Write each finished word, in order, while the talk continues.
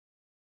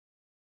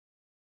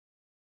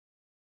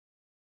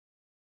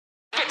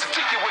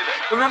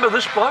Remember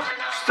this bloke?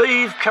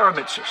 Steve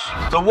Karamitsis,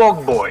 the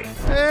WOG boy.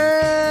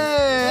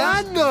 Hey,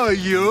 I know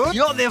you.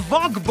 You're the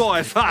WOG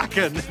boy,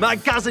 fucking. My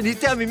cousin, he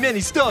tell me many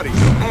stories.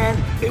 And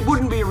it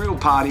wouldn't be a real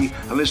party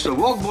unless the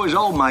WOG boy's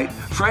old mate,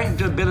 Frank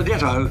de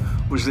Benedetto,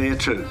 was there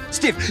too.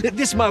 Steve,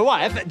 this is my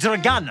wife,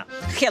 Dragana.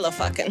 Hello,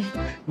 fucking.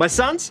 My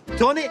sons,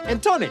 Tony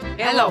and Tony.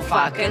 Hello,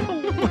 fucking.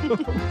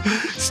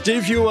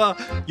 Steve, you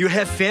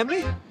have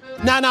family?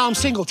 No, I'm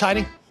single,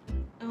 Tony.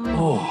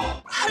 Oh.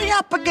 Hurry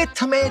up and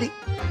get married.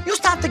 You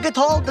start to get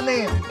old,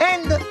 man,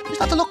 and you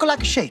start to look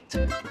like a shit.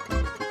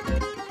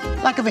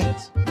 Like a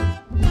Venus.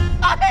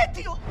 I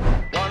hate you.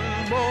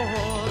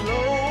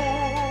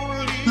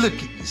 Look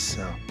at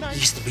yourself. You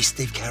used to be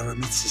Steve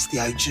Karamitsis, the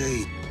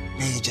OG.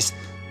 Now you're just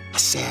a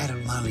sad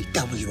and lonely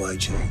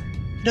WOG.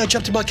 You know, I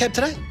jumped in my cab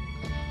today.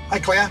 Hey,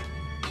 Claire.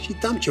 She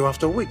dumped you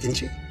after a week, didn't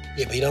she?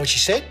 Yeah, but you know what she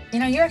said? You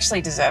know, you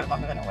actually deserve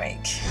longer than a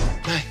week.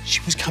 No,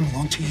 she was coming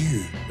on to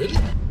you. Really?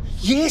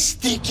 Yes,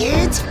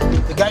 dickhead.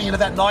 We're going into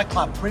that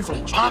nightclub,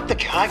 privilege. Park the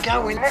car,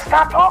 go in. Let's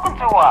start talking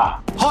to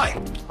her. Hi,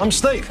 I'm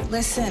Steve.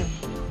 Listen,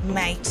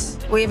 mate,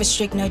 we have a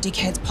strict no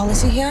dickheads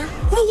policy here.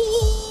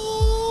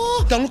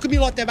 Don't look at me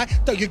like that, mate.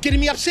 You're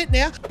getting me upset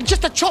now.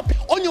 Just a chop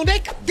on your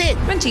neck, dead.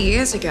 20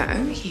 years ago,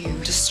 you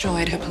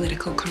destroyed her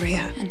political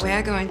career. And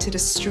we're going to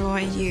destroy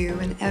you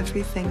and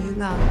everything you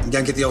love. I'm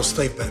going to get the old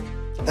Steve back.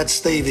 That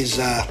Steve is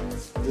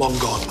long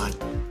gone, mate.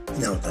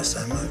 You know what they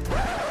say, mate?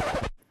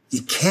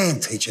 You can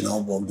teach an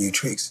old WOG new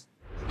tricks.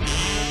 Born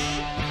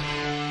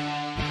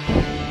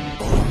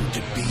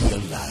to be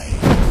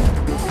alive.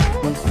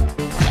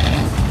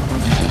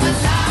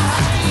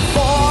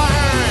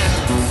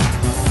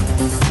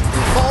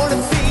 Born to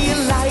be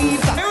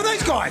alive. Who are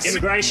these guys?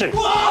 Immigration.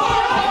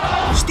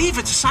 Whoa! Steve,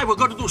 it's a say we're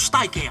going to do a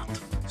steak out.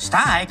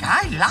 Steak?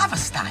 I love a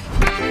steak.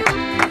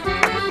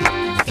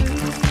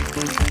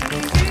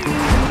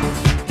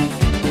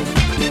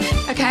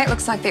 Okay, it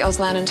looks like the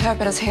Auslan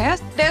interpreter's here.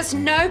 There's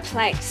no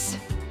place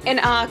in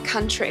our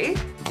country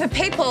For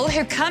people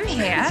who come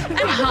here and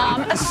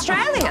harm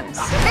Australians.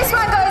 This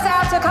one goes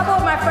out to a couple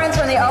of my friends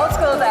from the old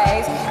school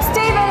days.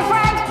 Steve and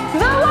Frank,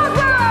 the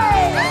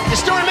wogboys! You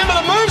still remember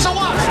the moves or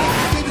what?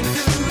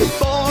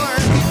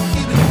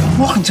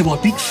 Welcome to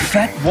my big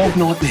fat WOG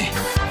nightmare.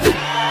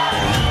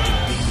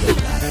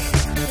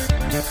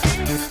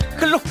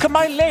 Look at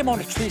my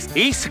lemon trees.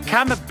 He's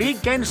come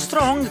big and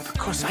strong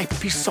because I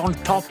piss on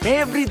top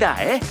every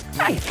day.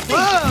 Hey,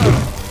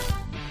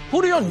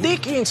 put your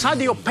dick inside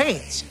your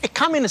pants and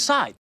come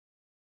inside.